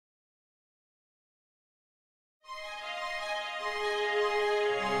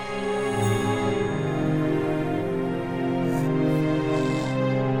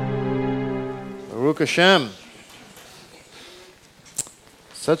Baruch Hashem.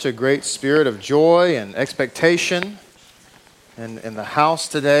 Such a great spirit of joy and expectation in the house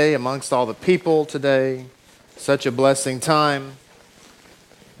today, amongst all the people today. Such a blessing time.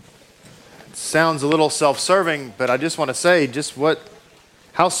 It sounds a little self-serving, but I just want to say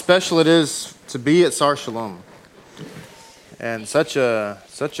how special it is to be at Sar Shalom. And such a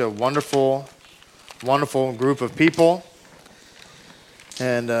wonderful, wonderful group of people.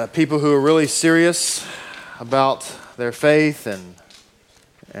 And people who are really serious about their faith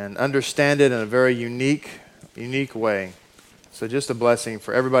and understand it in a very unique way. So just a blessing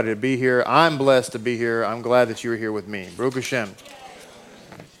for everybody to be here. I'm blessed to be here. I'm glad that you're here with me. Baruch Hashem.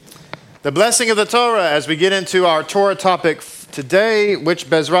 The blessing of the Torah as we get into our Torah topic today, which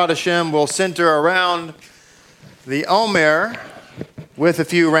Bezrat Hashem will center around the Omer with a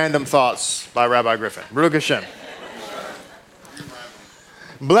few random thoughts by Rabbi Griffin. Baruch Hashem.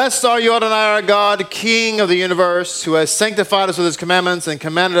 Blessed are you, Adonai, our God, King of the universe, who has sanctified us with his commandments and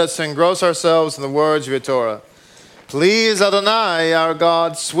commanded us to engross ourselves in the words of your Torah. Please, Adonai, our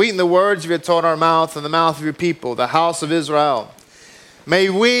God, sweeten the words of your Torah in our mouth and the mouth of your people, the house of Israel. May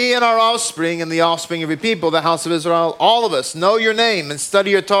we and our offspring and the offspring of your people, the house of Israel, all of us, know your name and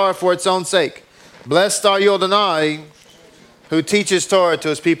study your Torah for its own sake. Blessed are you, Adonai, who teaches Torah to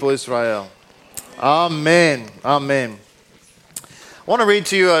his people, Israel. Amen. Amen. I want to read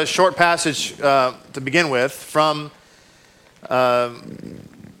to you a short passage to begin with from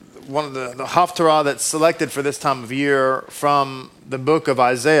one of the Haftarah that's selected for this time of year from the book of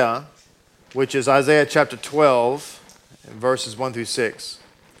Isaiah, which is Isaiah chapter 12, verses 1 through 6.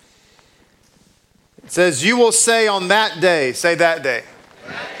 It says, you will say on that day, say that day.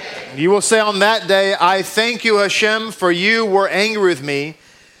 You will say on that day, I thank you, Hashem, for you were angry with me,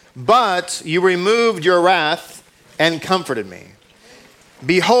 but you removed your wrath and comforted me.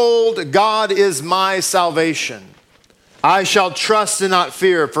 Behold, God is my salvation. I shall trust and not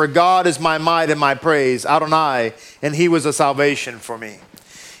fear, for God is my might and my praise, Adonai, and he was a salvation for me.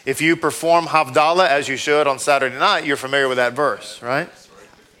 If you perform Havdalah as you should on Saturday night, you're familiar with that verse, right?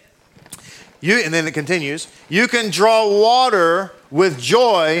 And then it continues, you can draw water with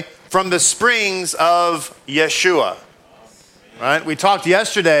joy from the springs of Yeshua. Right? We talked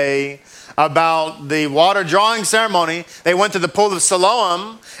yesterday about the water drawing ceremony. They went to the pool of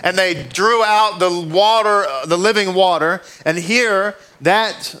Siloam and they drew out the water, the living water. And here,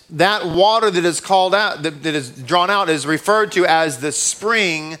 that water that is called out, that is drawn out, is referred to as the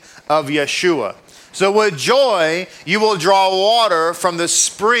spring of Yeshua. So with joy, you will draw water from the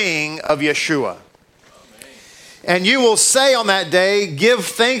spring of Yeshua. And you will say on that day, give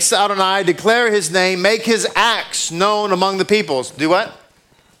thanks to Adonai, declare his name, make his acts known among the peoples. Do what?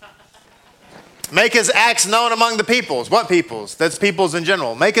 Make his acts known among the peoples. What peoples? That's peoples in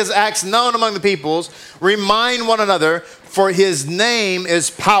general. Make his acts known among the peoples. Remind one another, for his name is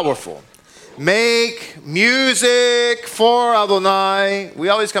powerful. Make music for Adonai. We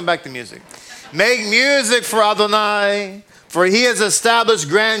always come back to music. Make music for Adonai, for he has established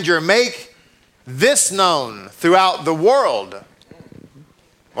grandeur. Make this known throughout the world.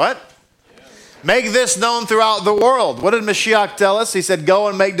 What? Make this known throughout the world. What did Mashiach tell us? He said, go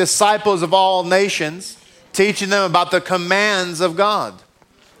and make disciples of all nations, teaching them about the commands of God.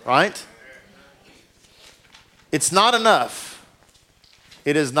 Right? It's not enough.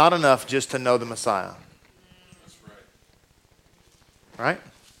 It is not enough just to know the Messiah. Right?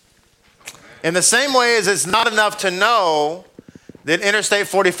 In the same way as it's not enough to know that Interstate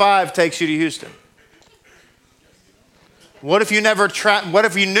 45 takes you to Houston. What if you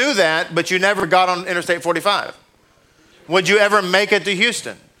knew that, but you never got on Interstate 45? Would you ever make it to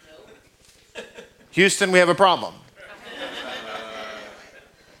Houston? Houston, we have a problem.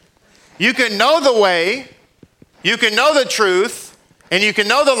 You can know the way, you can know the truth, and you can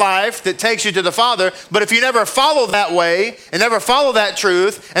know the life that takes you to the Father, but if you never follow that way, and never follow that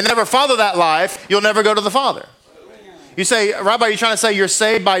truth, and never follow that life, you'll never go to the Father. You say, Rabbi, you're trying to say you're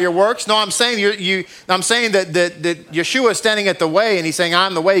saved by your works? No, I'm saying I'm saying that Yeshua is standing at the way, and he's saying,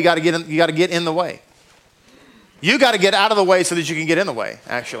 I'm the way. You got to get in the way. You got to get out of the way so that you can get in the way.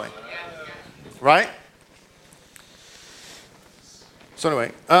 Actually, right? So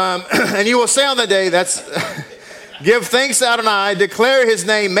anyway, and you will say on that day, that's. Give thanks to Adonai, declare his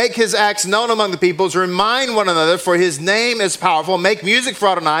name, make his acts known among the peoples, remind one another, for his name is powerful. Make music for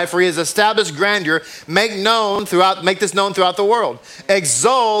Adonai, for he has established grandeur. Make this known throughout the world.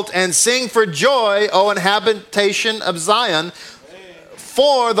 Exult and sing for joy, O inhabitation of Zion,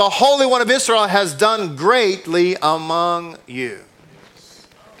 for the Holy One of Israel has done greatly among you.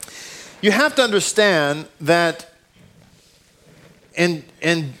 You have to understand that in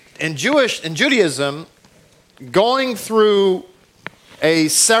in Judaism, going through a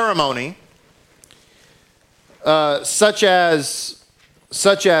ceremony such as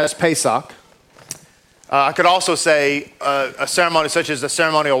Pesach, I could also say a ceremony such as the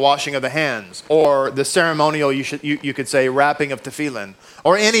ceremonial washing of the hands, or the ceremonial, you could say, wrapping of tefillin,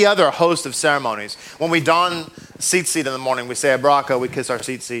 or any other host of ceremonies. When we don tzitzit in the morning, we say a bracha, we kiss our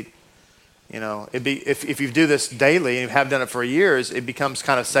tzitzit. You know, if you do this daily and you have done it for years, it becomes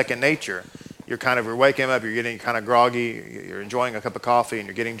kind of second nature. You're waking up, you're getting kind of groggy, you're enjoying a cup of coffee, and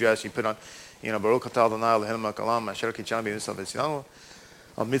you're getting dressed. You put on, Baruch atah Adonai Eloheinu melech asher kitshanu b'mitzvah v'tzidkanu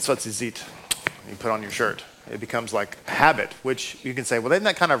al mitzvah tzizit. You put on your shirt. It becomes like a habit, which you can say, well, isn't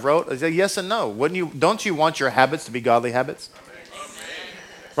that kind of rote? I say, yes and no. Don't you want your habits to be godly habits?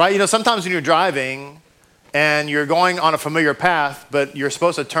 Right? Sometimes when you're driving and you're going on a familiar path, but you're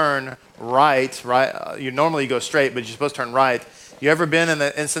supposed to turn right? You normally go straight, but you're supposed to turn right. You ever been in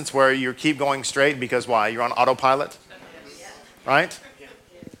the instance where you keep going straight because why? You're on autopilot, right?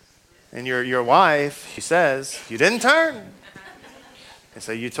 And your wife, she says, you didn't turn. And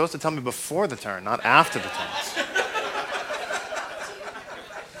so you're supposed to tell me before the turn, not after the turn.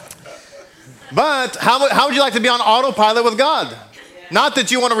 But how would you like to be on autopilot with God? Not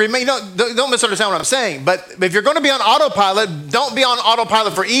that you want to remain, don't misunderstand what I'm saying, but if you're going to be on autopilot, don't be on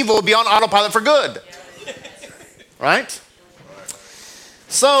autopilot for evil, be on autopilot for good. Right?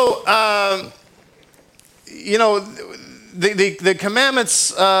 So, the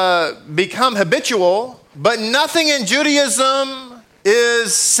commandments become habitual, but nothing in Judaism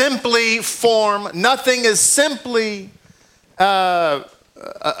is simply form. Nothing is simply a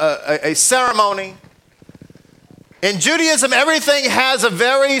ceremony. In Judaism, everything has a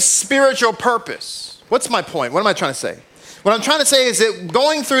very spiritual purpose. What's my point? What am I trying to say? What I'm trying to say is that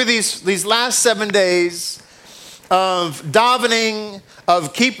going through these last 7 days of davening,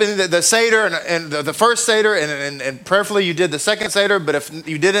 of keeping the Seder and the first Seder, and prayerfully you did the second Seder, but if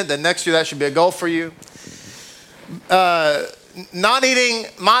you didn't, then next year that should be a goal for you. Not eating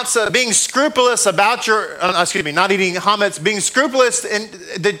matzah, being scrupulous about not eating chametz, being scrupulous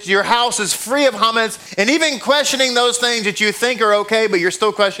that your house is free of chametz, and even questioning those things that you think are okay, but you're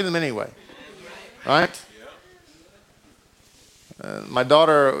still questioning them anyway. Right? My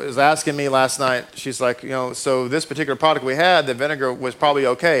daughter was asking me last night, she's like, so this particular product we had, the vinegar was probably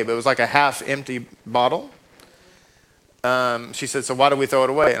okay, but it was like a half empty bottle. She said, so why did we throw it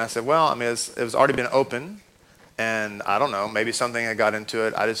away? And I said, well, it was already been open. And I don't know, maybe something had got into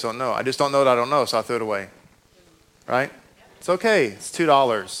it. I just don't know. I just don't know that I don't know, so I threw it away. Right? It's okay. It's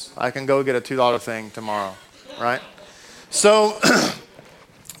 $2. I can go get a $2 thing tomorrow. Right? So,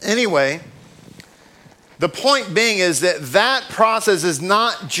 anyway, the point being is that process is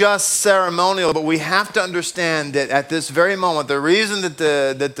not just ceremonial, but we have to understand that at this very moment, the reason that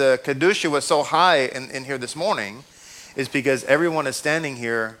the Kedusha was so high in here this morning is because everyone is standing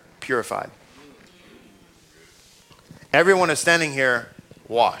here purified. Everyone is standing here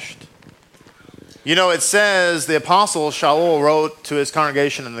washed. It says the apostle Shaul wrote to his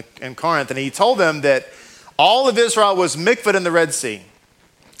congregation in Corinth, and he told them that all of Israel was mikvahd in the Red Sea.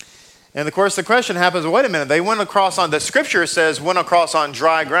 And of course the question happens, wait a minute, they went across the scripture says went across on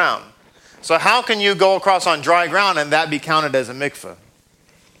dry ground. So how can you go across on dry ground and that be counted as a mikvah?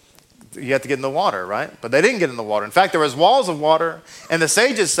 You have to get in the water, right? But they didn't get in the water. In fact, there was walls of water, and the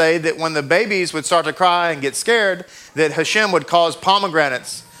sages say that when the babies would start to cry and get scared, that Hashem would cause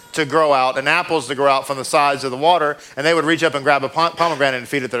pomegranates to grow out and apples to grow out from the sides of the water, and they would reach up and grab a pomegranate and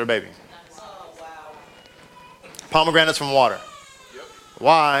feed it to their baby. Oh, wow. Pomegranates from water. Yep.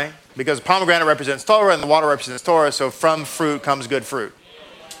 Why? Because pomegranate represents Torah and the water represents Torah, so from fruit comes good fruit.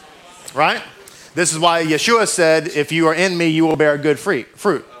 Right? This is why Yeshua said, if you are in me, you will bear good fruit.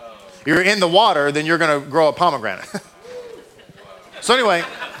 You're in the water, then you're going to grow a pomegranate. So anyway,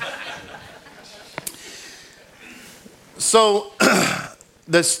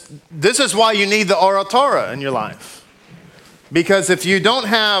 this is why you need the Oral Torah in your life. Because if you don't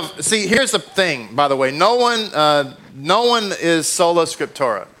have, here's the thing, by the way, no one is sola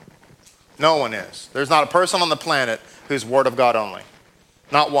scriptura. No one is. There's not a person on the planet who's Word of God only.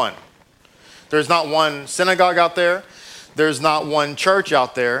 Not one. There's not one synagogue out there. There's not one church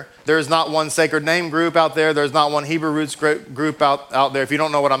out there. There's not one sacred name group out there. There's not one Hebrew roots group out there. If you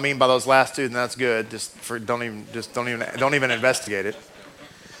don't know what I mean by those last two, then that's good. Don't even investigate it.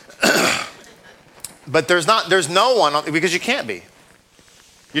 But there's no one, because you can't be.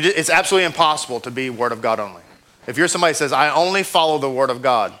 It's absolutely impossible to be Word of God only. If you're somebody who says, I only follow the Word of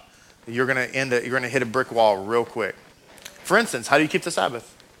God, you're going to hit a brick wall real quick. For instance, how do you keep the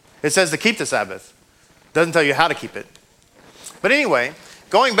Sabbath? It says to keep the Sabbath. It doesn't tell you how to keep it. But anyway,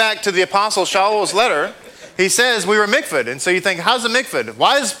 going back to the Apostle Shaul's letter, he says we were mikvahd. And so you think, how's the mikvahd?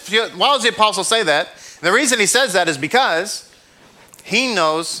 Why does the apostle say that? And the reason he says that is because he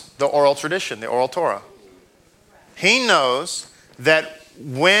knows the oral tradition, the oral Torah. He knows that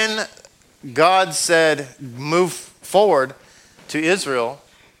when God said move forward to Israel,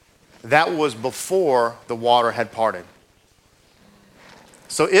 that was before the water had parted.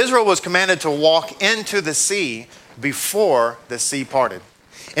 So Israel was commanded to walk into the sea before the sea parted.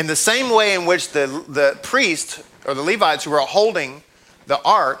 In the same way in which the priests or the Levites who were holding the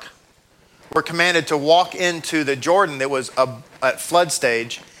ark were commanded to walk into the Jordan that was at flood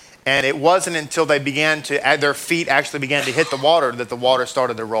stage, and it wasn't until they began to, their feet actually began to hit the water that the water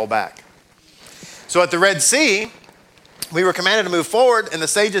started to roll back. So at the Red Sea, we were commanded to move forward, and the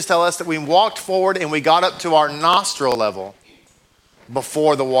sages tell us that we walked forward and we got up to our nostril level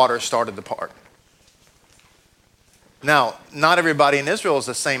before the water started to part. Now, not everybody in Israel is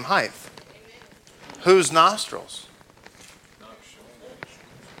the same height. Whose nostrils?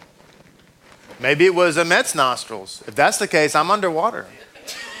 Maybe it was Amet's nostrils. If that's the case, I'm underwater.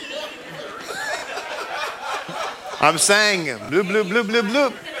 I'm saying, bloop, bloop, bloop, bloop,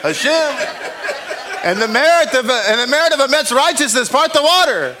 bloop, Hashem. And the merit of Amet's righteousness part the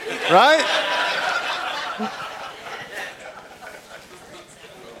water, right?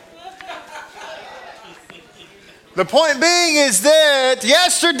 The point being is that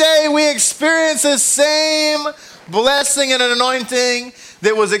yesterday we experienced the same blessing and an anointing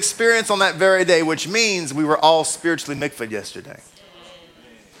that was experienced on that very day, which means we were all spiritually mikvahd yesterday.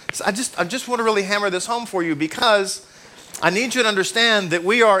 So I just want to really hammer this home for you, because I need you to understand that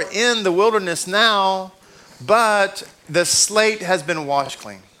we are in the wilderness now, but the slate has been washed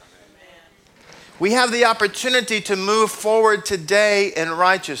clean. We have the opportunity to move forward today in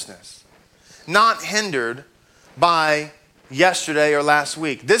righteousness, not hindered by yesterday or last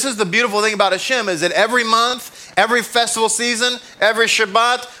week. This is the beautiful thing about Hashem, is that every month, every festival season, every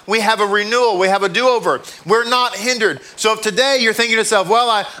Shabbat, we have a renewal, we have a do-over. We're not hindered. So if today you're thinking to yourself,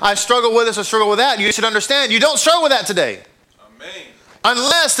 well, I struggle with this, I struggle with that, you should understand you don't struggle with that today. Amen.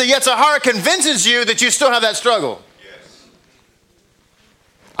 Unless the Yetzer Hara convinces you that you still have that struggle. Yes.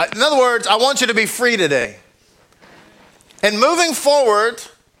 In other words, I want you to be free today. And moving forward,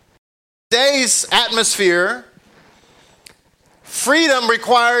 today's atmosphere, freedom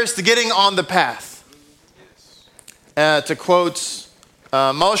requires the getting on the path. To quote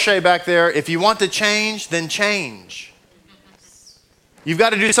Moshe back there, if you want to change, then change. You've got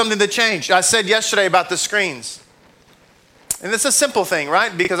to do something to change. I said yesterday about the screens. And it's a simple thing,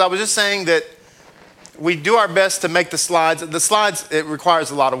 right? Because I was just saying that we do our best to make the slides. The slides, it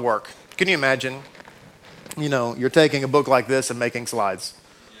requires a lot of work. Can you imagine? You know, you're taking a book like this and making slides.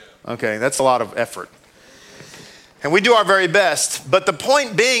 Okay, that's a lot of effort. And we do our very best. But the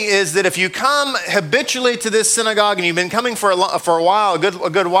point being is that if you come habitually to this synagogue and you've been coming for a while, a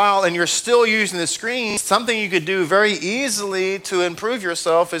good while, and you're still using the screen, something you could do very easily to improve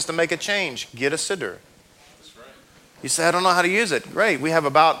yourself is to make a change. Get a siddur. You say, I don't know how to use it. Great. We have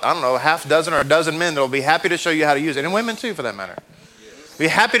about, I don't know, half dozen or a dozen men that will be happy to show you how to use it. And women too, for that matter. Be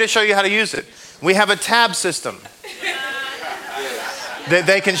happy to show you how to use it. We have a tab system that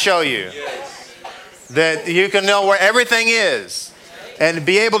they can show you. That you can know where everything is and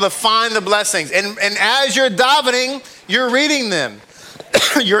be able to find the blessings. And as you're davening, you're reading them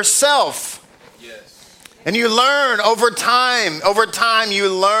yourself. And you learn over time. Over time,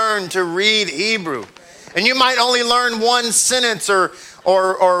 you learn to read Hebrew. And you might only learn one sentence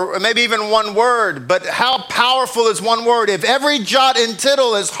or maybe even one word, but how powerful is one word? If every jot and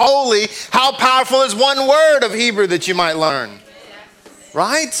tittle is holy, how powerful is one word of Hebrew that you might learn?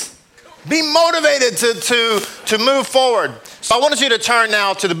 Right? Be motivated to move forward. So I want you to turn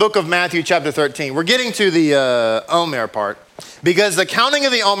now to the book of Matthew chapter 13. We're getting to the Omer part, because the counting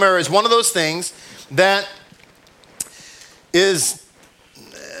of the Omer is one of those things that is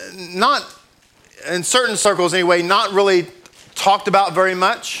not, in certain circles anyway, not really talked about very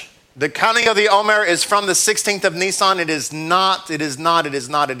much. The counting of the Omer is from the 16th of Nisan. It is not,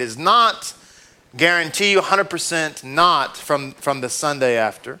 guarantee you 100% not from the Sunday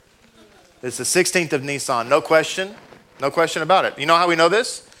after. It's the 16th of Nisan. No question about it. You know how we know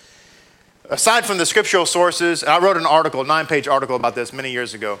this? Aside from the scriptural sources, I wrote an article, a 9-page article about this many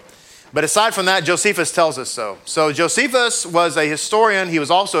years ago. But aside from that, Josephus tells us so. So Josephus was a historian. He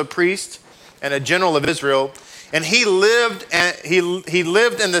was also a priest and a general of Israel. And he lived in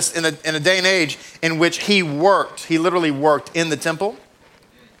a day and age in which he worked. He literally worked in the temple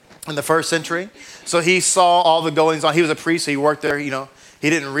in the first century. So he saw all the goings on. He was a priest, so he worked there, you know. He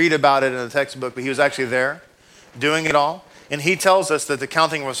didn't read about it in the textbook, but he was actually there doing it all. And he tells us that the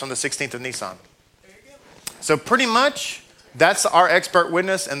counting was from the 16th of Nisan. So pretty much, that's our expert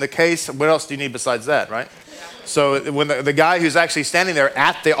witness in the case. What else do you need besides that, right? So when the guy who's actually standing there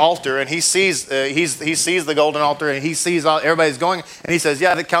at the altar and he sees he sees the golden altar and he sees everybody's going and he says,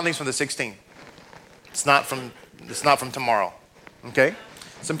 yeah, the counting's from the 16th. It's not from tomorrow. Okay?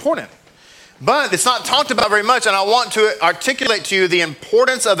 It's important. But it's not talked about very much, and I want to articulate to you the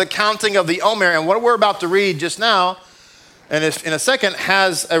importance of the counting of the Omer, and what we're about to read just now, and in a second,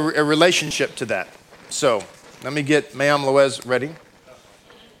 has a relationship to that. So, let me get Mayam Loez ready.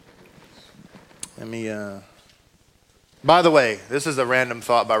 By the way, this is a random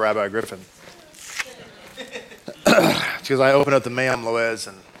thought by Rabbi Griffin. Because I opened up the Mayam Loez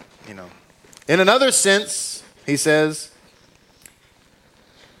and, In another sense, he says,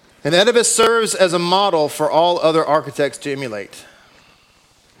 an edifice serves as a model for all other architects to emulate.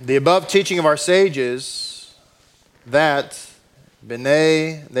 The above teaching of our sages that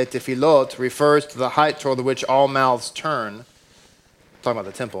B'nai Tefillot refers to the height toward which all mouths turn, talking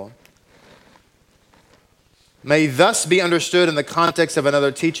about the temple, may thus be understood in the context of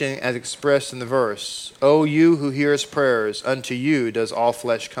another teaching as expressed in the verse, O you who hears prayers, unto you does all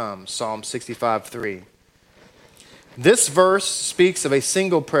flesh come, Psalm 65:3. This verse speaks of a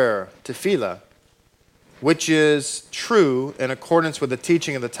single prayer, tefillah, which is true in accordance with the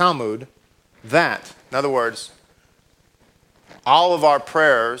teaching of the Talmud, that, in other words, all of our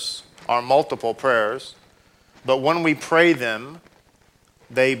prayers are multiple prayers, but when we pray them,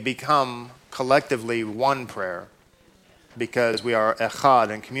 they become collectively one prayer because we are echad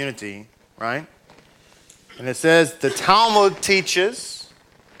in community, right? And it says, the Talmud teaches,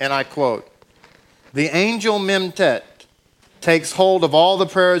 and I quote, the angel Memtet takes hold of all the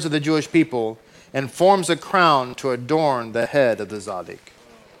prayers of the Jewish people and forms a crown to adorn the head of the Zadik.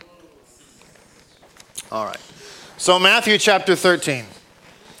 All right. So Matthew chapter 13,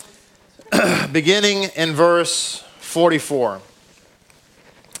 beginning in verse 44.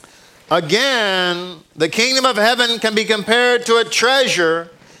 Again, the kingdom of heaven can be compared to a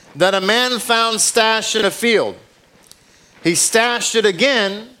treasure that a man found stashed in a field. He stashed it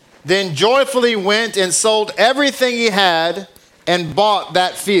again, then joyfully went and sold everything he had and bought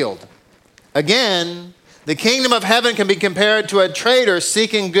that field. Again, the kingdom of heaven can be compared to a trader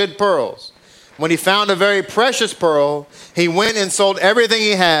seeking good pearls. When he found a very precious pearl, he went and sold everything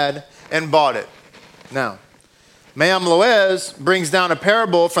he had and bought it. Now, Mayam Loez brings down a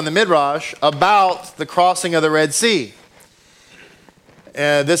parable from the Midrash about the crossing of the Red Sea.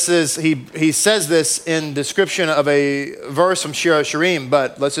 He says this in description of a verse from Shir HaShirim,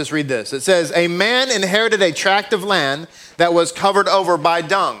 but let's just read this. It says, a man inherited a tract of land that was covered over by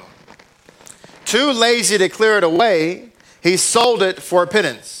dung. Too lazy to clear it away, he sold it for a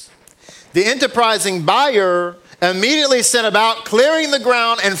pittance. The enterprising buyer immediately set about clearing the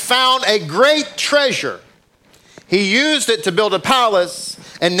ground and found a great treasure. He used it to build a palace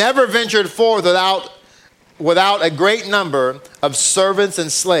and never ventured forth without a great number of servants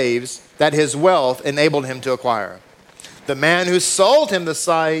and slaves that his wealth enabled him to acquire. The man who sold him the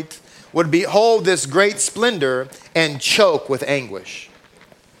site would behold this great splendor and choke with anguish.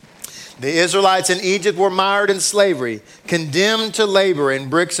 The Israelites in Egypt were mired in slavery, condemned to labor in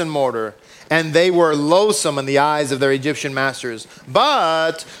bricks and mortar, and they were loathsome in the eyes of their Egyptian masters.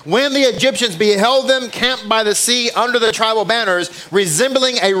 But when the Egyptians beheld them camped by the sea under the tribal banners,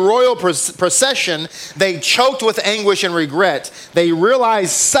 resembling a royal procession, they choked with anguish and regret. They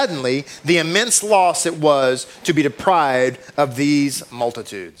realized suddenly the immense loss it was to be deprived of these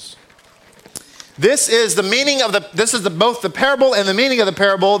multitudes. This is the meaning of both the parable and the meaning of the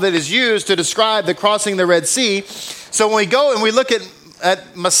parable that is used to describe the crossing the Red Sea. So when we go and we look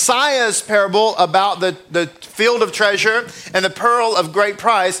at Messiah's parable about the field of treasure and the pearl of great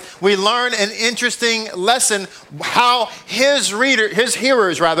price, we learn an interesting lesson how his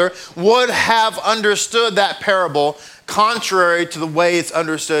hearers would have understood that parable contrary to the way it's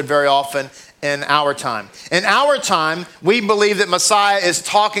understood very often in our time. In our time, we believe that Messiah is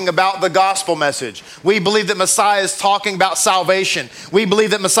talking about the gospel message. We believe that Messiah is talking about salvation. We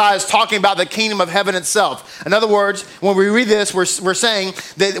believe that Messiah is talking about the kingdom of heaven itself. In other words, when we read this, we're saying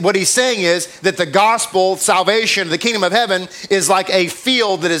that what he's saying is that the gospel, salvation, the kingdom of heaven is like a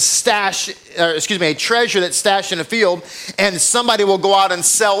field that is a treasure that's stashed in a field, and somebody will go out and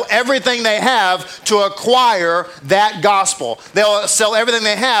sell everything they have to acquire that gospel. They'll sell everything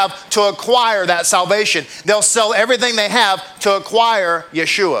they have to acquire that salvation. They'll sell everything they have to acquire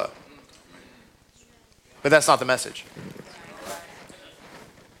Yeshua. But that's not the message.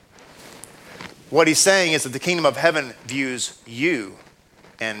 What he's saying is that the kingdom of heaven views you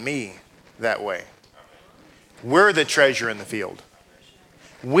and me that way. We're the treasure in the field.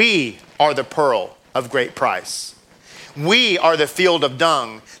 We are the pearl of great price. We are the field of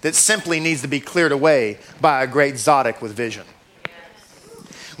dung that simply needs to be cleared away by a great Zadok with vision.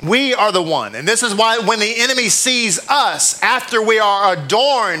 We are the one. And this is why when the enemy sees us after we are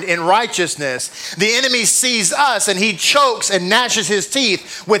adorned in righteousness, the enemy sees us and he chokes and gnashes his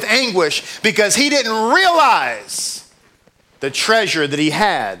teeth with anguish because he didn't realize the treasure that he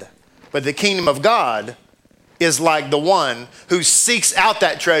had. But the kingdom of God is like the one who seeks out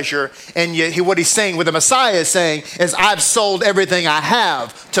that treasure. And yet what he's saying, what the Messiah is saying, is I've sold everything I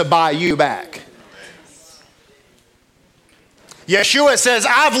have to buy you back. Yeshua says,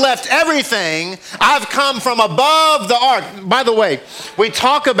 I've left everything. I've come from above the ark. By the way, we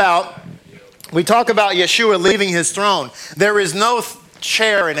talk about Yeshua leaving his throne. There is no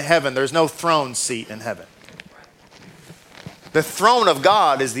chair in heaven. There's no throne seat in heaven. The throne of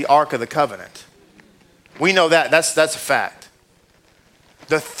God is the Ark of the Covenant. We know that. That's a fact.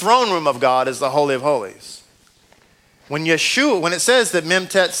 The throne room of God is the Holy of Holies. When it says that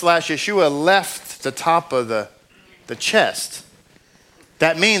Memtet/Yeshua left the top of the chest,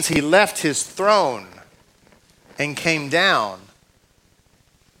 that means he left his throne and came down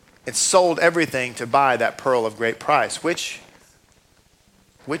and sold everything to buy that pearl of great price. Which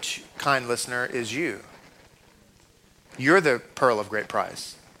kind listener is you? You're the pearl of great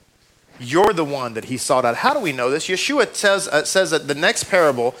price. You're the one that he sought out. How do we know this? Yeshua says that the next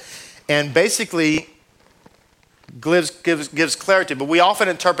parable, and basically gives clarity, but we often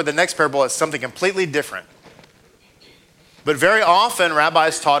interpret the next parable as something completely different. But very often,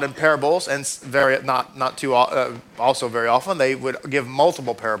 rabbis taught in parables, and also very often, they would give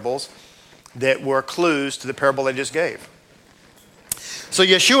multiple parables that were clues to the parable they just gave. So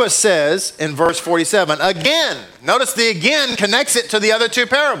Yeshua says in verse 47, again, notice the again connects it to the other two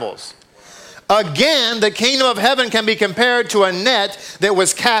parables. Again, the kingdom of heaven can be compared to a net that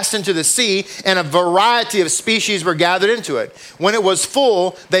was cast into the sea, and a variety of species were gathered into it. When it was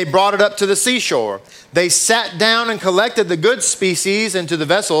full, they brought it up to the seashore. They sat down and collected the good species into the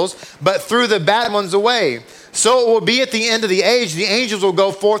vessels, but threw the bad ones away. So it will be at the end of the age, the angels will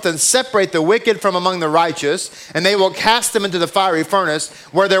go forth and separate the wicked from among the righteous, and they will cast them into the fiery furnace,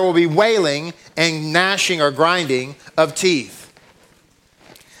 where there will be wailing and gnashing or grinding of teeth.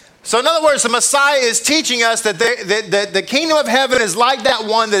 So in other words, the Messiah is teaching us that the kingdom of heaven is like that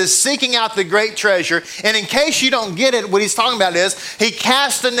one that is seeking out the great treasure. And in case you don't get it, what he's talking about is he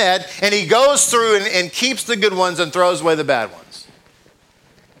casts the net and he goes through and keeps the good ones and throws away the bad ones.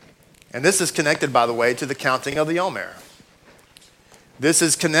 And this is connected, by the way, to the counting of the Omer. This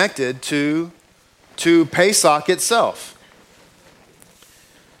is connected to Pesach itself.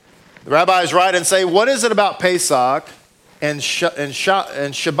 The rabbis write and say, what is it about Pesach and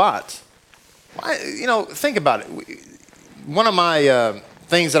Shabbat? Why, think about it. One of my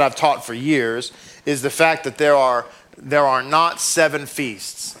things that I've taught for years is the fact that there are not 7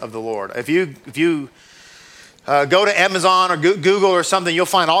 feasts of the Lord. If you go to Amazon or Google or something, you'll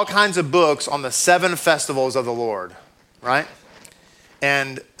find all kinds of books on the 7 festivals of the Lord, right?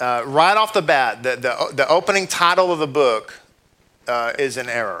 And right off the bat, the opening title of the book is an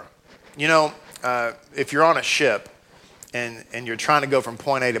error. If you're on a ship and you're trying to go from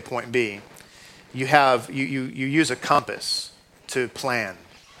point A to point B, you use a compass to plan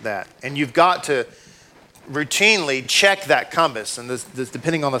that. And you've got to routinely check that compass. And this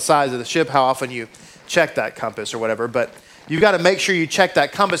depending on the size of the ship, how often you check that compass or whatever. But you've got to make sure you check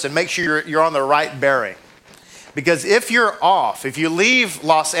that compass and make sure you're on the right bearing. Because if you're off, if you leave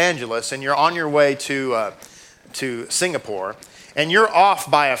Los Angeles and you're on your way to Singapore, and you're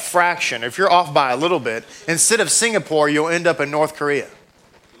off by a fraction, if you're off by a little bit, instead of Singapore, you'll end up in North Korea.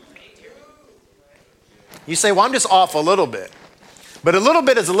 You say, well, I'm just off a little bit. But a little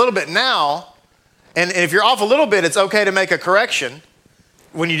bit is a little bit now, and if you're off a little bit, it's okay to make a correction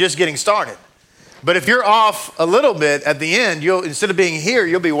when you're just getting started. But if you're off a little bit at the end, instead of being here,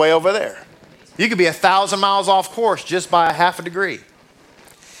 you'll be way over there. You could be 1,000 miles off course just by a half a degree.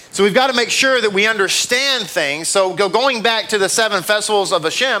 So we've got to make sure that we understand things. So going back to the 7 festivals of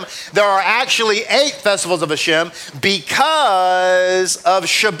Hashem, there are actually 8 festivals of Hashem because of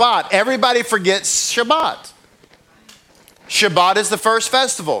Shabbat. Everybody forgets Shabbat. Shabbat is the first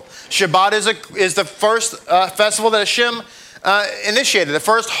festival. Shabbat is the first festival that Hashem initiated, the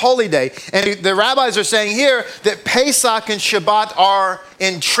first holy day. And the rabbis are saying here that Pesach and Shabbat are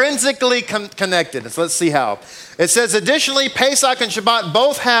intrinsically connected. So let's see how. It says, additionally, Pesach and Shabbat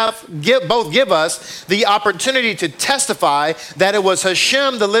both give us the opportunity to testify that it was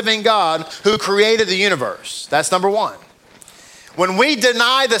Hashem, the living God, who created the universe. That's number one. When we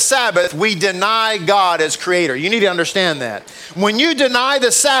deny the Sabbath, we deny God as creator. You need to understand that. When you deny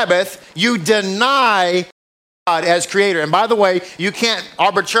the Sabbath, you deny God as creator. And by the way, you can't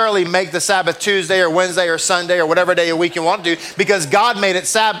arbitrarily make the Sabbath Tuesday or Wednesday or Sunday or whatever day of the week you want to do, because God made it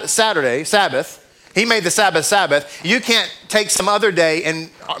Sabbath. He made the Sabbath. You can't take some other day and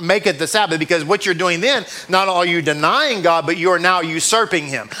make it the Sabbath, because what you're doing then, not only are you denying God, but you are now usurping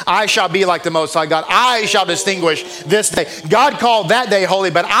him. I shall be like the Most High God. I shall distinguish this day. God called that day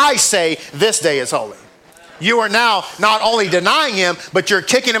holy, but I say this day is holy. You are now not only denying him, but you're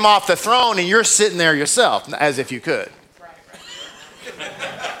kicking him off the throne, and you're sitting there yourself as if you could.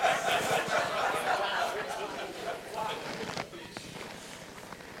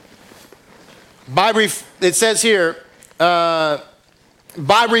 It says here, by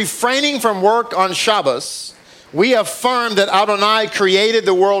refraining from work on Shabbos, we affirm that Adonai created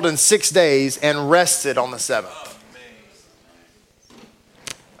the world in 6 days and rested on the seventh.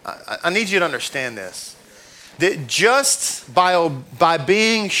 I need you to understand this. That just by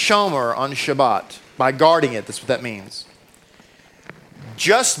being shomer on Shabbat, by guarding it, that's what that means.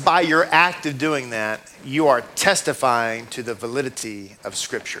 Just by your act of doing that, you are testifying to the validity of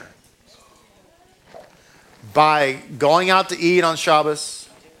Scripture. By going out to eat on Shabbos,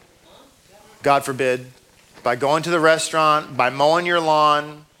 God forbid, by going to the restaurant, by mowing your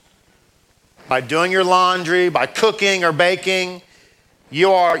lawn, by doing your laundry, by cooking or baking,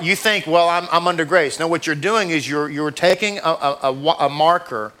 you think, well, I'm under grace. No, what you're doing is you're taking a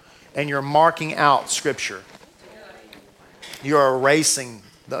marker and you're marking out Scripture. You're erasing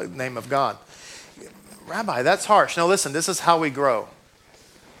the name of God. Rabbi, that's harsh. No, listen, this is how we grow.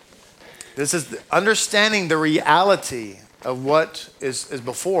 This is understanding the reality of what is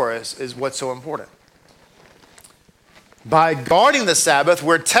before us is what's so important. By guarding the Sabbath,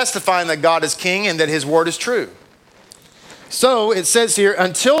 we're testifying that God is king and that his word is true. So it says here,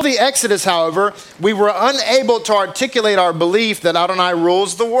 until the Exodus, however, we were unable to articulate our belief that Adonai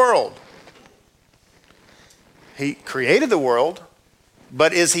rules the world. He created the world,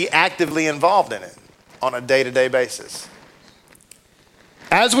 but is he actively involved in it on a day-to-day basis?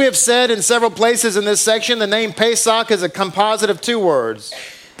 As we have said in several places in this section, the name Pesach is a composite of two words,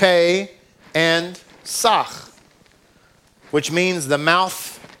 Pe and Sach, which means the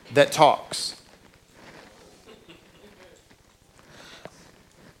mouth that talks.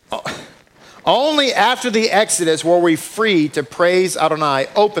 Only after the Exodus were we free to praise Adonai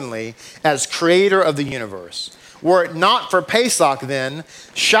openly as creator of the universe. Were it not for Pesach, then,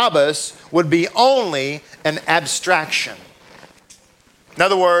 Shabbos would be only an abstraction. In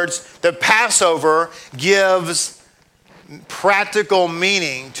other words, the Passover gives practical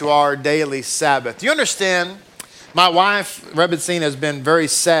meaning to our daily Sabbath. Do you understand? My wife, Rebbetzin, has been very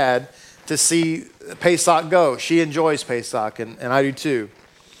sad to see Pesach go. She enjoys Pesach, and I do too.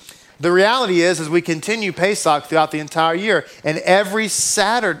 The reality is we continue Pesach throughout the entire year, and every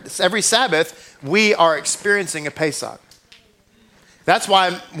Sabbath, we are experiencing a Pesach. That's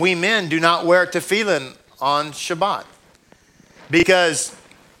why we men do not wear tefillin on Shabbat. Because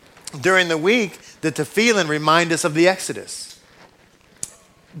during the week, the tefillin remind us of the Exodus.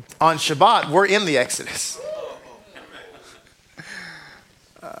 On Shabbat, we're in the Exodus.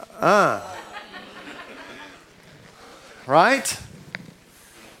 Right?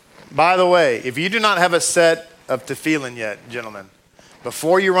 By the way, if you do not have a set of tefillin yet, gentlemen,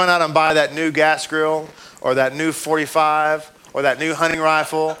 before you run out and buy that new gas grill or that new 45 or that new hunting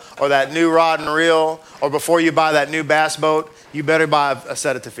rifle or that new rod and reel, or before you buy that new bass boat, you better buy a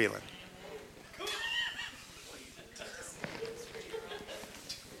set of tefillin.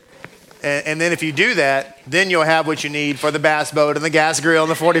 And then if you do that, then you'll have what you need for the bass boat and the gas grill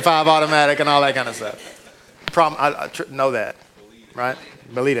and the 45 automatic and all that kind of stuff. I know that, right?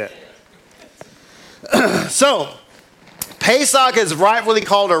 Believe it. So, Pesach is rightfully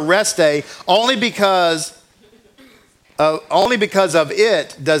called a rest day only because of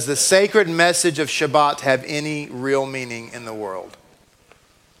it does the sacred message of Shabbat have any real meaning in the world.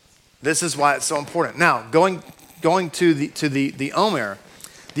 This is why it's so important. Now, going to the Omer.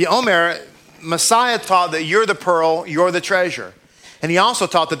 The Omer, Messiah taught that you're the pearl, you're the treasure. And he also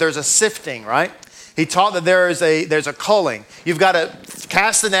taught that there's a sifting, right? He taught that there's a culling. You've got to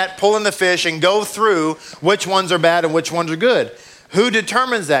cast the net, pull in the fish, and go through which ones are bad and which ones are good. Who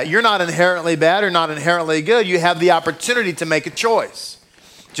determines that? You're not inherently bad or not inherently good. You have the opportunity to make a choice.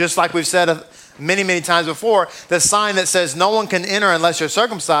 Just like we've said many, many times before, the sign that says no one can enter unless you're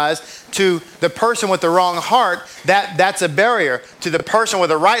circumcised, to the person with the wrong heart, that's a barrier. To the person with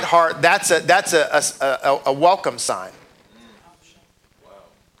the right heart, that's a welcome sign.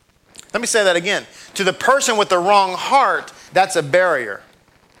 Let me say that again. To the person with the wrong heart, that's a barrier.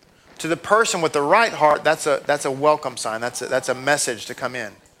 To the person with the right heart, that's a welcome sign. That's a message to come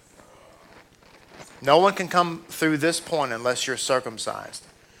in. No one can come through this point unless you're circumcised.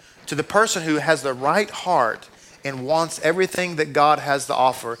 To the person who has the right heart and wants everything that God has to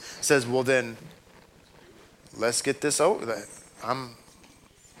offer, says, well then, let's get this over.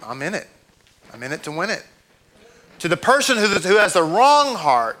 I'm in it. I'm in it to win it. To the person who has the wrong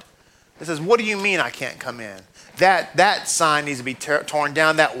heart, it says, what do you mean I can't come in? That sign needs to be torn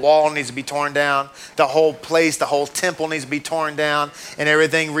down. That wall needs to be torn down. The whole place, the whole temple needs to be torn down and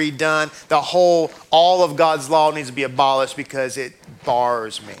everything redone. All of God's law needs to be abolished because it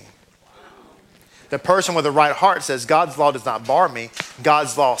bars me. The person with the right heart says, God's law does not bar me.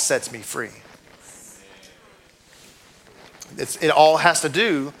 God's law sets me free. It all has to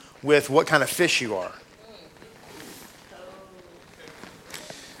do with what kind of fish you are.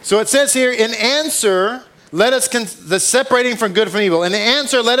 So it says here, in answer, let us the separating from good from evil. In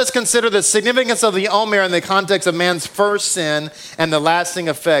answer, let us consider the significance of the Omer in the context of man's first sin and the lasting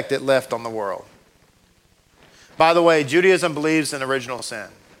effect it left on the world. By the way, Judaism believes in original sin.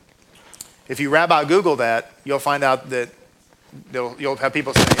 If you rabbi Google that, you'll find out that you'll have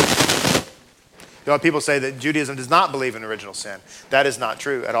people say that Judaism does not believe in original sin. That is not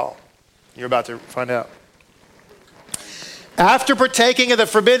true at all. You're about to find out. After partaking of the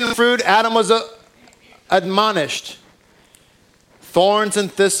forbidden fruit, Adam was admonished. Thorns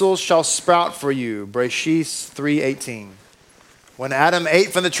and thistles shall sprout for you. Bereshit 3:18. When Adam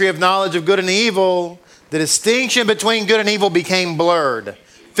ate from the tree of knowledge of good and evil, the distinction between good and evil became blurred.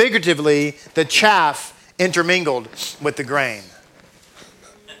 Figuratively, the chaff intermingled with the grain.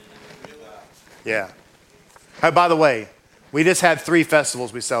 Yeah. Oh, by the way, we just had 3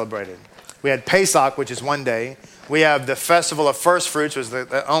 festivals we celebrated. We had Pesach, which is one day. We have the festival of first fruits, which is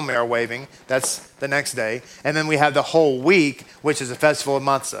the Omer waving. That's the next day. And then we have the whole week, which is the festival of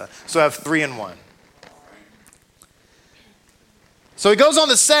Matzah. So I have 3 in 1. So he goes on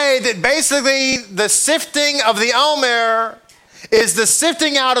to say that basically the sifting of the Omer is the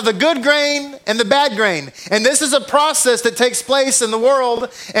sifting out of the good grain and the bad grain. And this is a process that takes place in the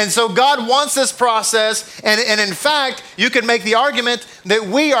world. And so God wants this process. And in fact, you can make the argument that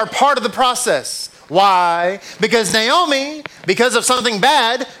we are part of the process. Why? Because Naomi, because of something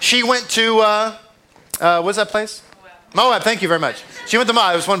bad, she went to, what's that place? Moab, thank you very much. She went to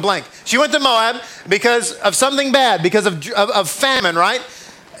Moab, it was one blank. She went to Moab because of something bad, because of famine, right?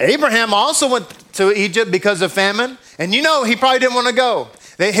 Abraham also went to Egypt because of famine. And he probably didn't want to go.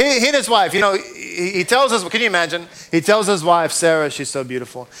 He and his wife, he tells us, can you imagine? He tells his wife, Sarah, she's so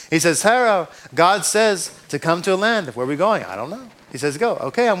beautiful. He says, Sarah, God says to come to a land. Where are we going? I don't know. He says, go.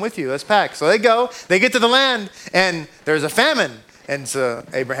 Okay, I'm with you. Let's pack. So they go. They get to the land, and there's a famine. And so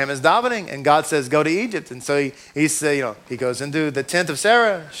Abraham is davening, and God says, go to Egypt. And so he goes into the tent of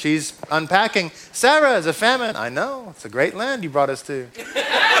Sarah. She's unpacking. Sarah, is a famine. I know. It's a great land you brought us to.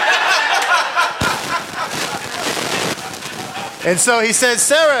 And so he says,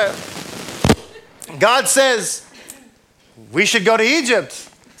 Sarah, God says, we should go to Egypt.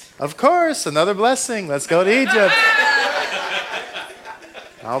 Of course, another blessing. Let's go to Egypt.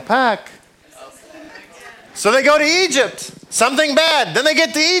 I'll pack. So they go to Egypt. Something bad. Then they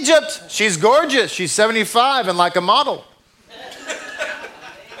get to Egypt. She's gorgeous. She's 75 and like a model.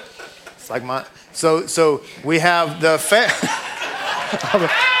 It's like so we have the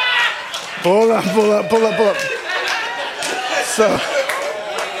pull up. So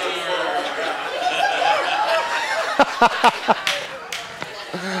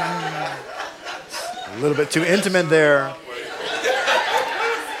a little bit too intimate there.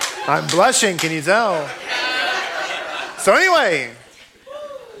 I'm blushing, can you tell? So anyway,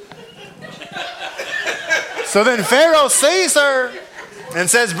 so then Pharaoh sees her and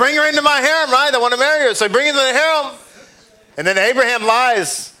says, bring her into my harem, right? I want to marry her. So he brings her into the harem. And then Abraham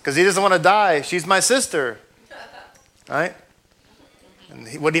lies because he doesn't want to die. She's my sister, right? And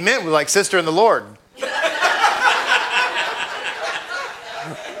what he meant was like sister in the Lord.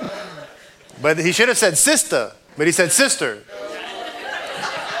 But he should have said sister, but he said sister.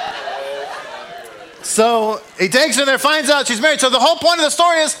 So he takes her there, finds out she's married. So the whole point of the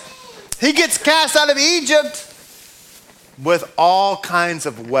story is he gets cast out of Egypt with all kinds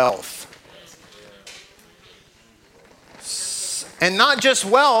of wealth. And not just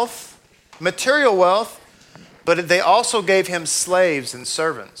wealth, material wealth, but they also gave him slaves and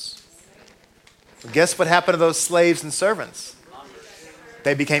servants. Guess what happened to those slaves and servants?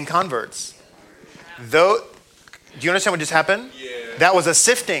 They became converts. Do you understand what just happened? Yeah. That was a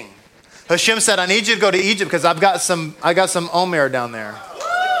sifting. Hashem said, I need you to go to Egypt because I got some Omer down there.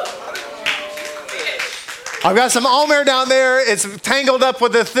 I've got some Omer down there. It's tangled up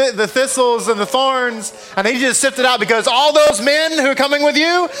with the thistles and the thorns. I need you to sift it out because all those men who are coming with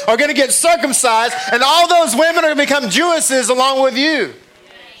you are going to get circumcised, and all those women are going to become Jewesses along with you.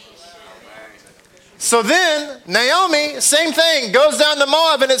 So then, Naomi, same thing, goes down to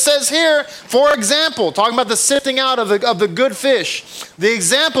Moab, and it says here, for example, talking about the sifting out of the good fish. The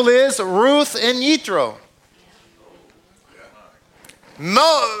example is Ruth and Yitro.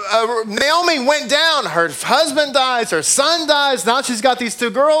 Naomi went down. Her husband dies. Her son dies. Now she's got these two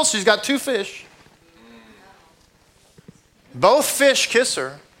girls. She's got two fish. Both fish kiss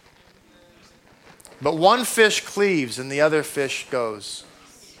her. But one fish cleaves and the other fish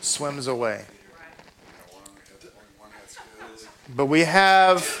swims away. But we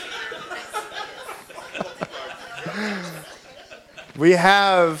have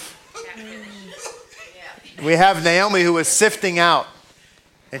Naomi who was sifting out.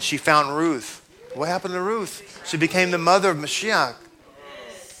 And she found Ruth. What happened to Ruth? She became the mother of Mashiach.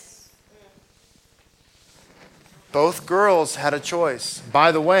 Both girls had a choice.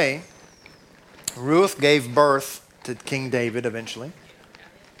 By the way, Ruth gave birth to King David eventually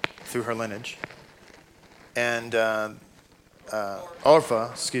through her lineage. And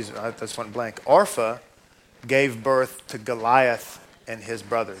Orpah, I just went blank. Orpah gave birth to Goliath and his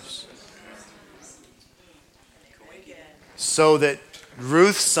brothers. So that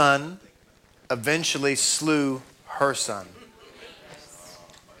Ruth's son eventually slew her son.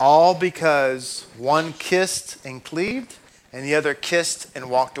 All because one kissed and cleaved and the other kissed and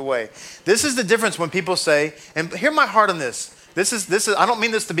walked away. This is the difference when people say, and hear my heart on this. This is. I don't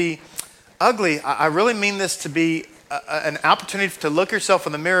mean this to be ugly. I really mean this to be an opportunity to look yourself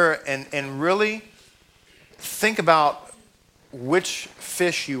in the mirror and really think about which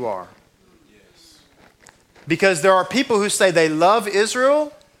fish you are. Because there are people who say they love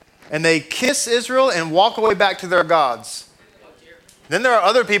Israel and they kiss Israel and walk away back to their gods. Then there are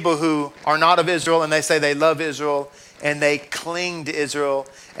other people who are not of Israel and they say they love Israel and they cling to Israel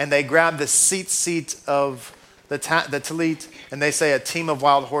and they grab the seat of the talit and they say a team of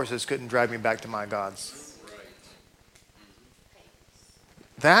wild horses couldn't drag me back to my gods.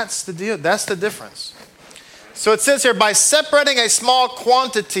 That's the deal. That's the difference. So it says here, by separating a small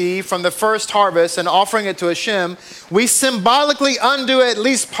quantity from the first harvest and offering it to Hashem, we symbolically undo at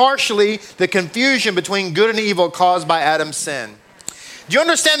least partially the confusion between good and evil caused by Adam's sin. Do you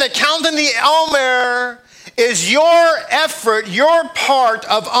understand that counting the Omer is your effort, your part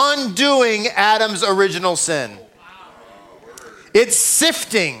of undoing Adam's original sin? It's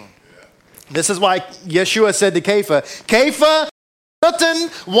sifting. This is why Yeshua said to Kepha, Satan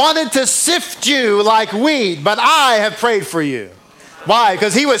wanted to sift you like wheat, but I have prayed for you. Why?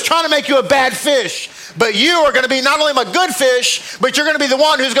 Because he was trying to make you a bad fish. But you are going to be not only a good fish, but you're going to be the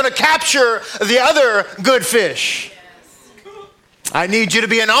one who's going to capture the other good fish. I need you to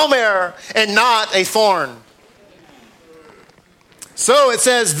be an Omer and not a thorn. So it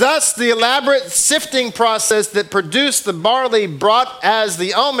says, thus the elaborate sifting process that produced the barley brought as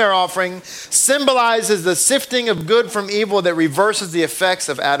the Omer offering symbolizes the sifting of good from evil that reverses the effects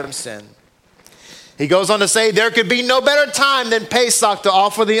of Adam's sin. He goes on to say, there could be no better time than Pesach to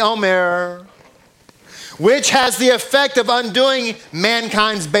offer the Omer, which has the effect of undoing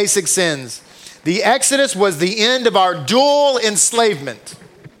mankind's basic sins. The Exodus was the end of our dual enslavement,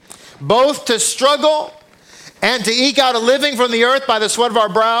 both to struggle and to eke out a living from the earth by the sweat of our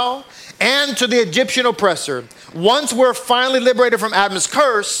brow, and to the Egyptian oppressor. Once we're finally liberated from Adam's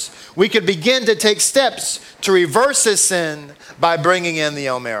curse, we could begin to take steps to reverse his sin by bringing in the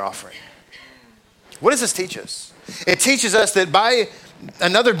Omer offering. What does this teach us? It teaches us that by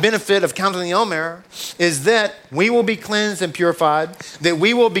another benefit of counting the Omer is that we will be cleansed and purified, that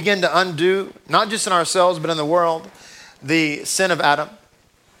we will begin to undo, not just in ourselves, but in the world, the sin of Adam,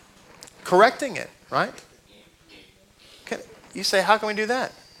 correcting it, right? You say, how can we do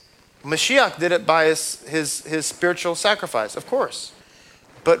that? Mashiach did it by his spiritual sacrifice, of course.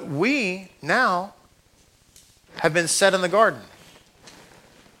 But we now have been set in the garden.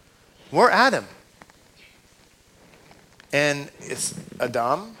 We're Adam. And it's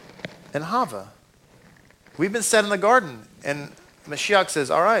Adam and Hava. We've been set in the garden. And Mashiach says,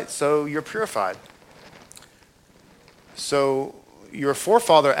 all right, so you're purified. So your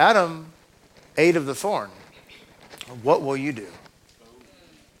forefather Adam ate of the thorn. What will you do?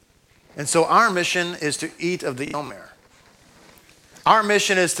 And so our mission is to eat of the Omer. Our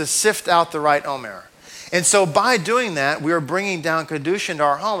mission is to sift out the right Omer. And so by doing that, we are bringing down Kedusha into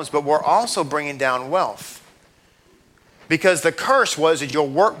our homes, but we're also bringing down wealth. Because the curse was that you'll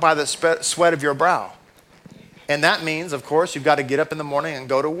work by the sweat of your brow. And that means, of course, you've got to get up in the morning and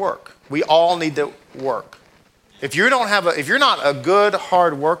go to work. We all need to work. If you're not a good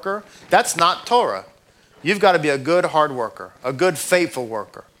hard worker, that's not Torah. You've got to be a good hard worker, a good faithful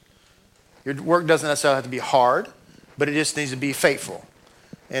worker. Your work doesn't necessarily have to be hard, but it just needs to be faithful.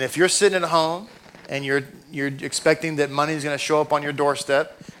 And if you're sitting at home and you're expecting that money is going to show up on your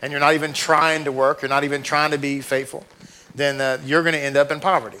doorstep and you're not even trying to work, you're not even trying to be faithful, then you're going to end up in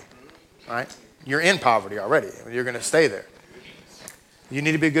poverty, right? You're in poverty already. You're going to stay there. You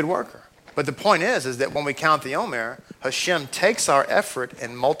need to be a good worker. But the point is that when we count the Omer, Hashem takes our effort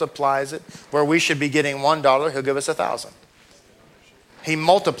and multiplies it. Where we should be getting $1, he'll give us 1,000. He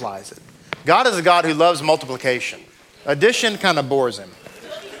multiplies it. God is a God who loves multiplication. Addition kind of bores him.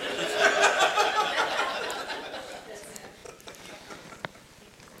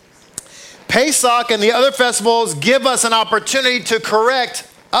 Pesach and the other festivals give us an opportunity to correct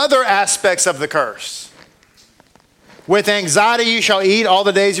other aspects of the curse. With anxiety you shall eat all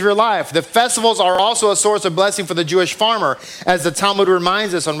the days of your life. The festivals are also a source of blessing for the Jewish farmer, as the Talmud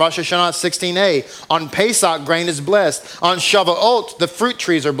reminds us on Rosh Hashanah 16a. On Pesach, grain is blessed. On Shavuot, the fruit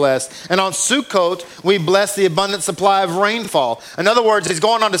trees are blessed. And on Sukkot, we bless the abundant supply of rainfall. In other words, he's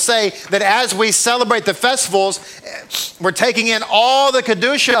going on to say that as we celebrate the festivals, we're taking in all the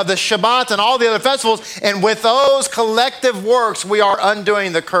Kedusha of the Shabbat and all the other festivals, and with those collective works, we are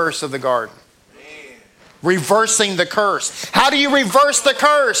undoing the curse of the garden. Reversing the curse. How do you reverse the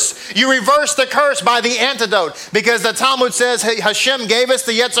curse? You reverse the curse by the antidote. Because the Talmud says Hashem gave us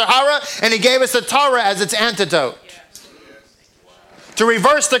the Yetzer Hara and he gave us the Torah as its antidote. To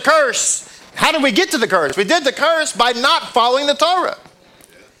reverse the curse, how did we get to the curse? We did the curse by not following the Torah.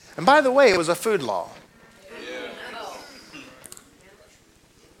 And by the way, it was a food law.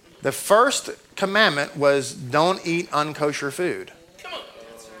 The first commandment was don't eat unkosher food.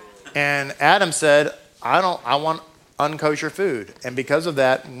 And Adam said, I want unkosher food. And because of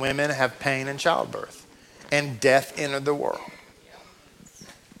that, women have pain in childbirth. And death entered the world.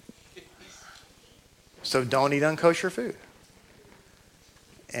 So don't eat unkosher food.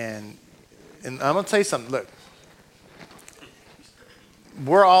 And I'm going to tell you something. Look.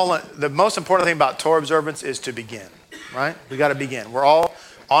 The most important thing about Torah observance is to begin. Right? We got to begin. We're all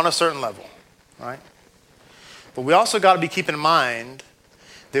on a certain level. Right? But we also got to be keeping in mind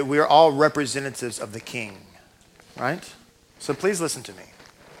that we are all representatives of the King, right? So please listen to me.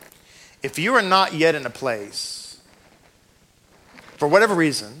 If you are not yet in a place, for whatever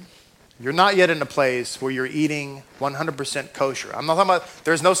reason, you're not yet in a place where you're eating 100% kosher. I'm not talking about,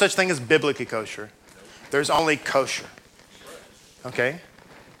 there's no such thing as biblically kosher. There's only kosher, okay?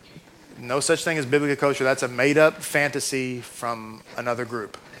 No such thing as biblically kosher. That's a made-up fantasy from another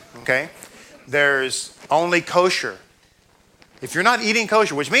group, okay? There's only kosher. If you're not eating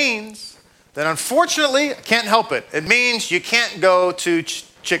kosher, which means that unfortunately, I can't help it. It means you can't go to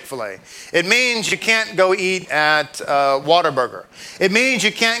Chick-fil-A. It means you can't go eat at Whataburger. It means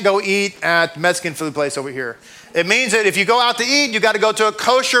you can't go eat at Mexican food place over here. It means that if you go out to eat, you got to go to a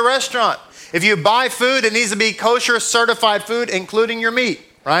kosher restaurant. If you buy food, it needs to be kosher certified food, including your meat,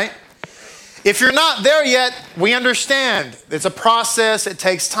 right? If you're not there yet, we understand. It's a process. It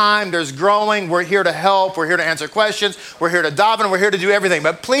takes time. There's growing. We're here to help. We're here to answer questions. We're here to daven. We're here to do everything.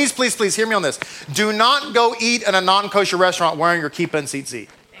 But please, please, please hear me on this. Do not go eat in a non-kosher restaurant wearing your kippah and tzitzit.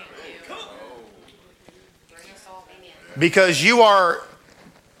 Because you're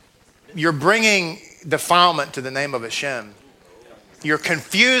bringing defilement to the name of Hashem. You're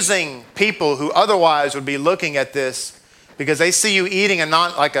confusing people who otherwise would be looking at this because they see you eating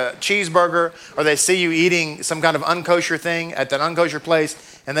like a cheeseburger, or they see you eating some kind of unkosher thing at that unkosher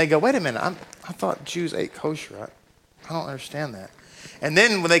place, and they go, wait a minute, I thought Jews ate kosher. I don't understand that. And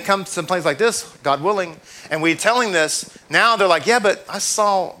then when they come to some place like this, God willing, and we're telling this, now they're like, yeah, but I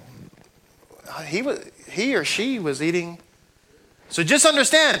saw he or she was eating. So just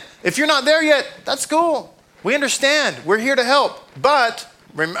understand, if you're not there yet, that's cool. We understand. We're here to help. But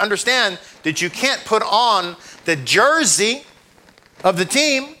understand that you can't put on the jersey of the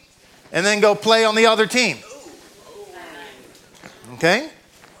team and then go play on the other team. Okay?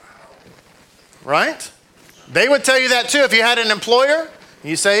 Right? They would tell you that too if you had an employer.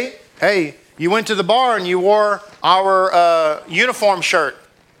 You say, hey, you went to the bar and you wore our uniform shirt.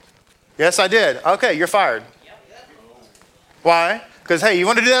 Yes, I did. Okay, you're fired. Why? Because, hey, you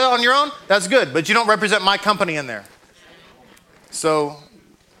want to do that on your own? That's good, but you don't represent my company in there. So,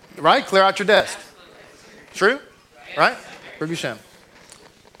 right? Clear out your desk. True? Right? Baruch Hashem.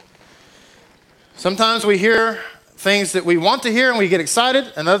 Sometimes we hear things that we want to hear and we get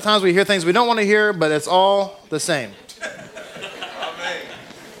excited, and other times we hear things we don't want to hear, but it's all the same.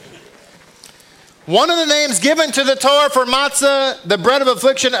 One of the names given to the Torah for matzah, the bread of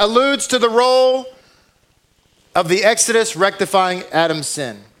affliction, alludes to the role of the Exodus rectifying Adam's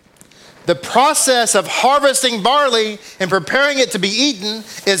sin. The process of harvesting barley and preparing it to be eaten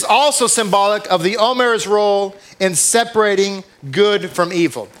is also symbolic of the Omer's role in separating good from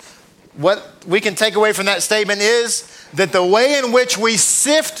evil. What we can take away from that statement is that the way in which we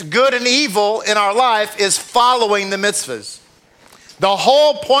sift good and evil in our life is following the mitzvahs. The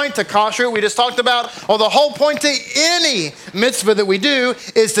whole point to kashrut we just talked about, or the whole point to any mitzvah that we do,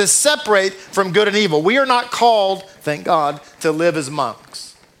 is to separate from good and evil. We are not called, thank God, to live as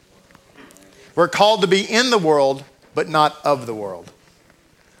monks. We're called to be in the world, but not of the world.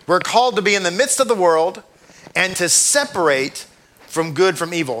 We're called to be in the midst of the world and to separate from good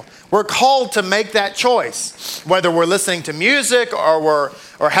from evil. We're called to make that choice, whether we're listening to music or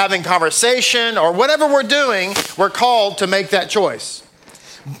we're having conversation or whatever we're doing, we're called to make that choice.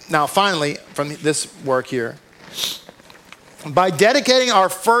 Now, finally, from this work here, by dedicating our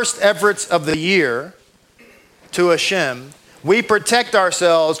first efforts of the year to Hashem, we protect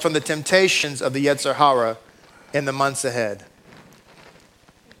ourselves from the temptations of the Yetzer Hara in the months ahead.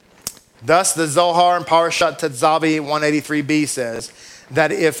 Thus, the Zohar in Parashat Tetzavi 183b says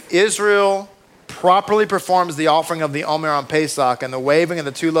that if Israel properly performs the offering of the Omer on Pesach and the waving of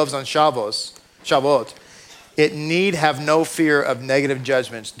the two loaves on Shavuot, it need have no fear of negative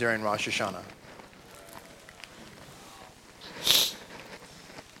judgments during Rosh Hashanah.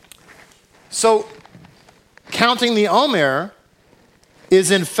 So, counting the Omer is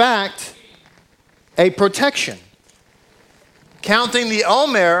in fact a protection. Counting the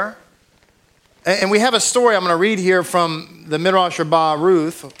Omer, and we have a story I'm going to read here from the Midrash Rabbah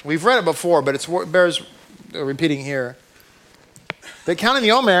Ruth. We've read it before, but it bears repeating here. That counting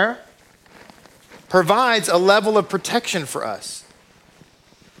the Omer provides a level of protection for us.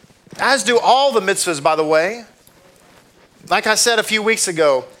 As do all the mitzvahs, by the way. Like I said a few weeks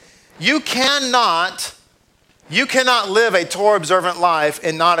ago, you cannot live a Torah-observant life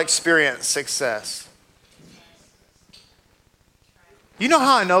and not experience success. You know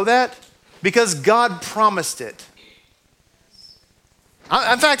how I know that? Because God promised it.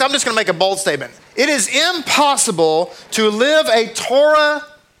 In fact, I'm just going to make a bold statement. It is impossible to live a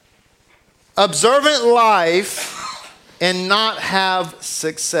Torah-observant life and not have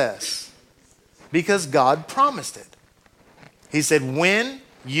success. Because God promised it. He said, when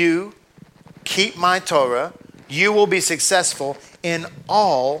you keep my Torah, you will be successful in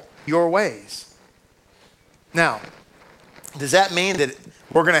all your ways. Now, does that mean that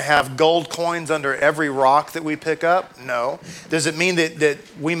we're going to have gold coins under every rock that we pick up? No. Does it mean that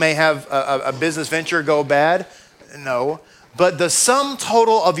we may have a business venture go bad? No. But the sum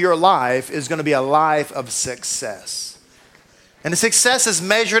total of your life is going to be a life of success. And the success is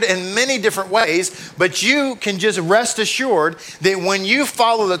measured in many different ways, but you can just rest assured that when you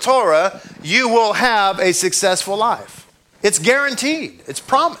follow the Torah, you will have a successful life. It's guaranteed. It's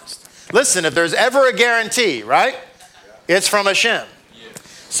promised. Listen, if there's ever a guarantee, right? It's from Hashem.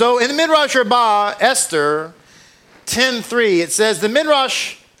 So in the Midrash Rabbah, Esther 10:3, it says, the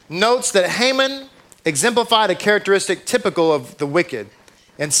Midrash notes that Haman exemplified a characteristic typical of the wicked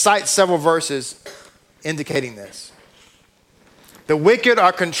and cites several verses indicating this. The wicked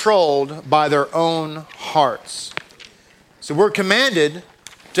are controlled by their own hearts. So we're commanded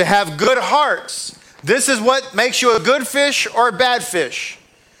to have good hearts. This is what makes you a good fish or a bad fish.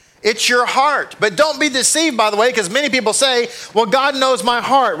 It's your heart. But don't be deceived, by the way, because many people say, well, God knows my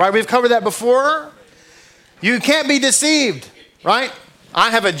heart, right? We've covered that before. You can't be deceived, right?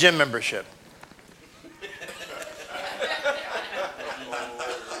 I have a gym membership.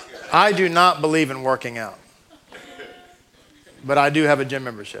 I do not believe in working out. But I do have a gym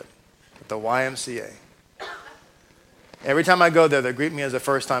membership at the YMCA. Every time I go there, they greet me as a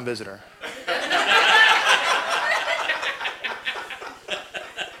first-time visitor.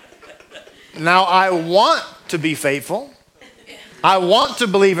 Now, I want to be faithful. I want to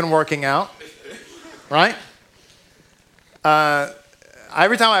believe in working out, right?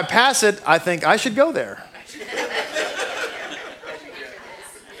 Every time I pass it, I think I should go there.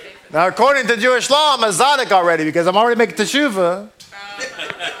 Now, according to Jewish law, I'm a tzaddik already because I'm already making teshuvah.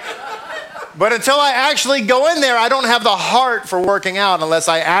 But until I actually go in there, I don't have the heart for working out unless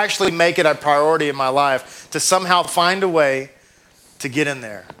I actually make it a priority in my life to somehow find a way to get in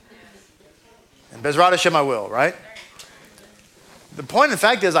there. And Bezrat Hashem, I will, right? The point, in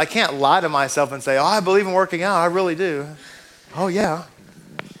fact, is I can't lie to myself and say, oh, I believe in working out. I really do. Oh, yeah.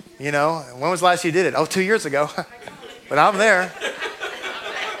 You know, when was the last you did it? Oh, 2 years ago. But I'm there.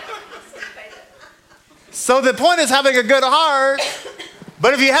 So the point is having a good heart.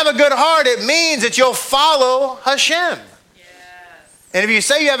 But if you have a good heart, it means that you'll follow Hashem. Yes. And if you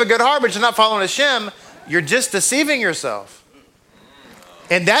say you have a good heart, but you're not following Hashem, you're just deceiving yourself.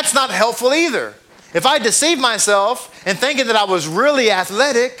 And that's not helpful either. If I deceive myself in thinking that I was really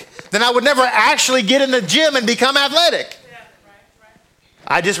athletic, then I would never actually get in the gym and become athletic.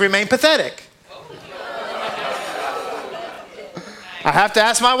 I just remain pathetic. I have to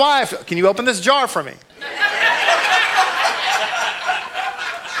ask my wife, can you open this jar for me?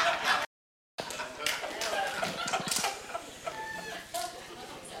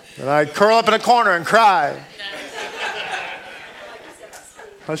 And I curl up in a corner and cry.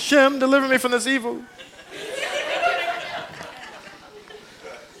 Hashem, deliver me from this evil.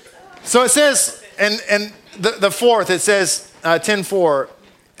 So it says, and the fourth, it says, 10:4,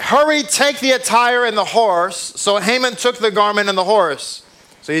 hurry, take the attire and the horse. So Haman took the garment and the horse.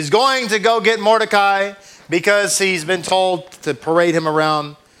 So he's going to go get Mordecai because he's been told to parade him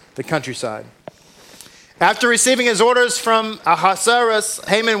around the countryside. After receiving his orders from Ahasuerus,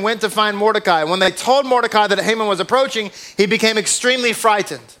 Haman went to find Mordecai. When they told Mordecai that Haman was approaching, he became extremely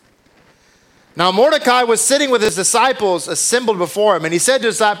frightened. Now Mordecai was sitting with his disciples assembled before him, and he said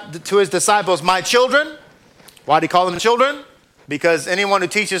to his disciples, my children. Why did he call them children? Because anyone who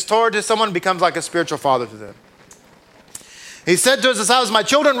teaches Torah to someone becomes like a spiritual father to them. He said to his disciples, my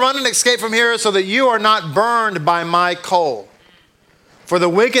children, run and escape from here so that you are not burned by my coal. For the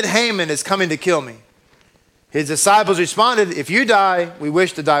wicked Haman is coming to kill me. His disciples responded, if you die, we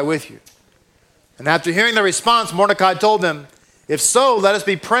wish to die with you. And after hearing the response, Mordecai told them, if so, let us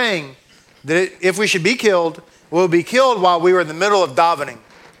be praying that if we should be killed, we'll be killed while we were in the middle of davening.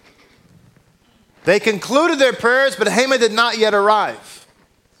 They concluded their prayers, but Haman did not yet arrive.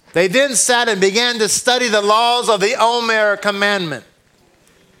 They then sat and began to study the laws of the Omer commandment.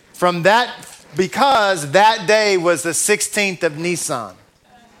 Because that day was the 16th of Nisan.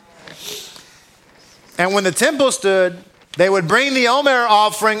 And when the temple stood, they would bring the Omer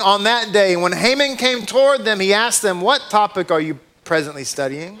offering on that day. When Haman came toward them, he asked them, what topic are you presently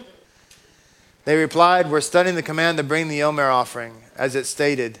studying? They replied, we're studying the command to bring the Omer offering, as it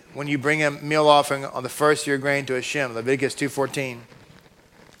stated, when you bring a meal offering on the first of your grain to Hashem, Leviticus 2:14.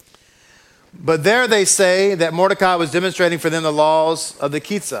 But there they say that Mordecai was demonstrating for them the laws of the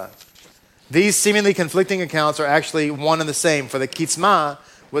Kitzah. These seemingly conflicting accounts are actually one and the same, for the Kitzmah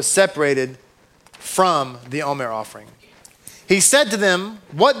was separated from the Omer offering. He said to them,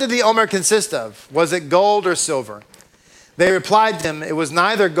 what did the Omer consist of? Was it gold or silver? They replied to him, it was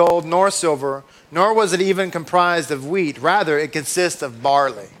neither gold nor silver, nor was it even comprised of wheat. Rather, it consists of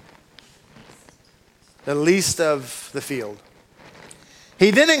barley, the least of the field.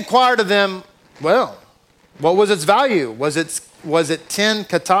 He then inquired of them, well, what was its value? Was it 10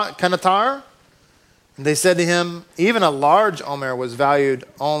 kanatar? And they said to him, even a large Omer was valued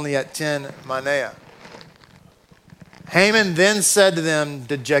only at 10 manea. Haman then said to them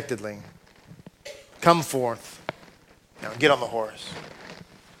dejectedly, come forth. Now get on the horse.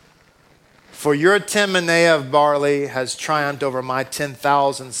 For your 10 manea of barley has triumphed over my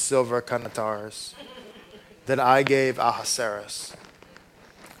 10,000 silver kanatars that I gave Ahasuerus.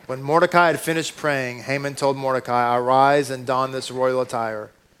 When Mordecai had finished praying, Haman told Mordecai, arise and don this royal attire.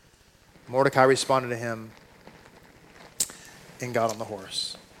 Mordecai responded to him and got on the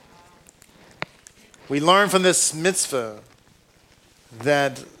horse. We learn from this mitzvah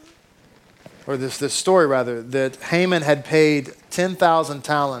that, or this story rather, that Haman had paid 10,000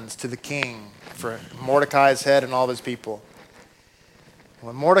 talents to the king for Mordecai's head and all of his people.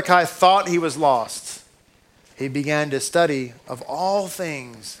 When Mordecai thought he was lost, he began to study, of all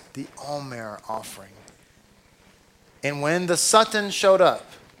things, the Omer offering. And when the Satan showed up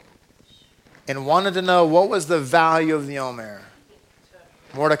and wanted to know what was the value of the Omer,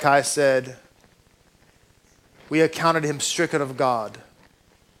 Mordecai said, we accounted him stricken of God,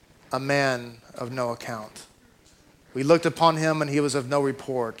 a man of no account. We looked upon him and he was of no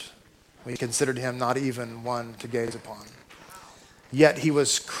report. We considered him not even one to gaze upon. Yet he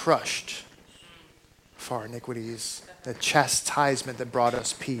was crushed for our iniquities. The chastisement that brought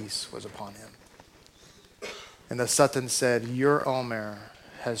us peace was upon him. And the Satan said, your Omer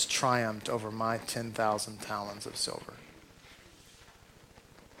has triumphed over my 10,000 talents of silver.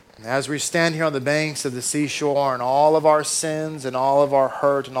 And as we stand here on the banks of the seashore and all of our sins and all of our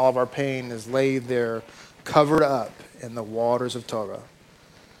hurt and all of our pain is laid there covered up in the waters of Torah,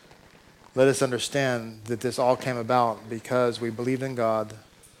 let us understand that this all came about because we believed in God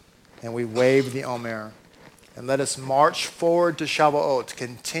and we waved the Omer. And let us march forward to Shavuot,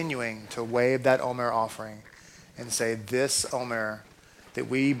 continuing to wave that Omer offering and say, this Omer that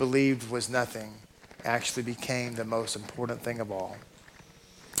we believed was nothing actually became the most important thing of all.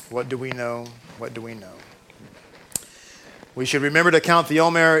 What do we know? What do we know? We should remember to count the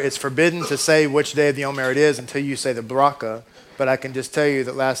Omer. It's forbidden to say which day of the Omer it is until you say the Baraka. But I can just tell you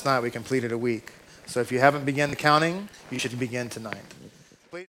that last night we completed a week. So if you haven't begun counting, you should begin tonight.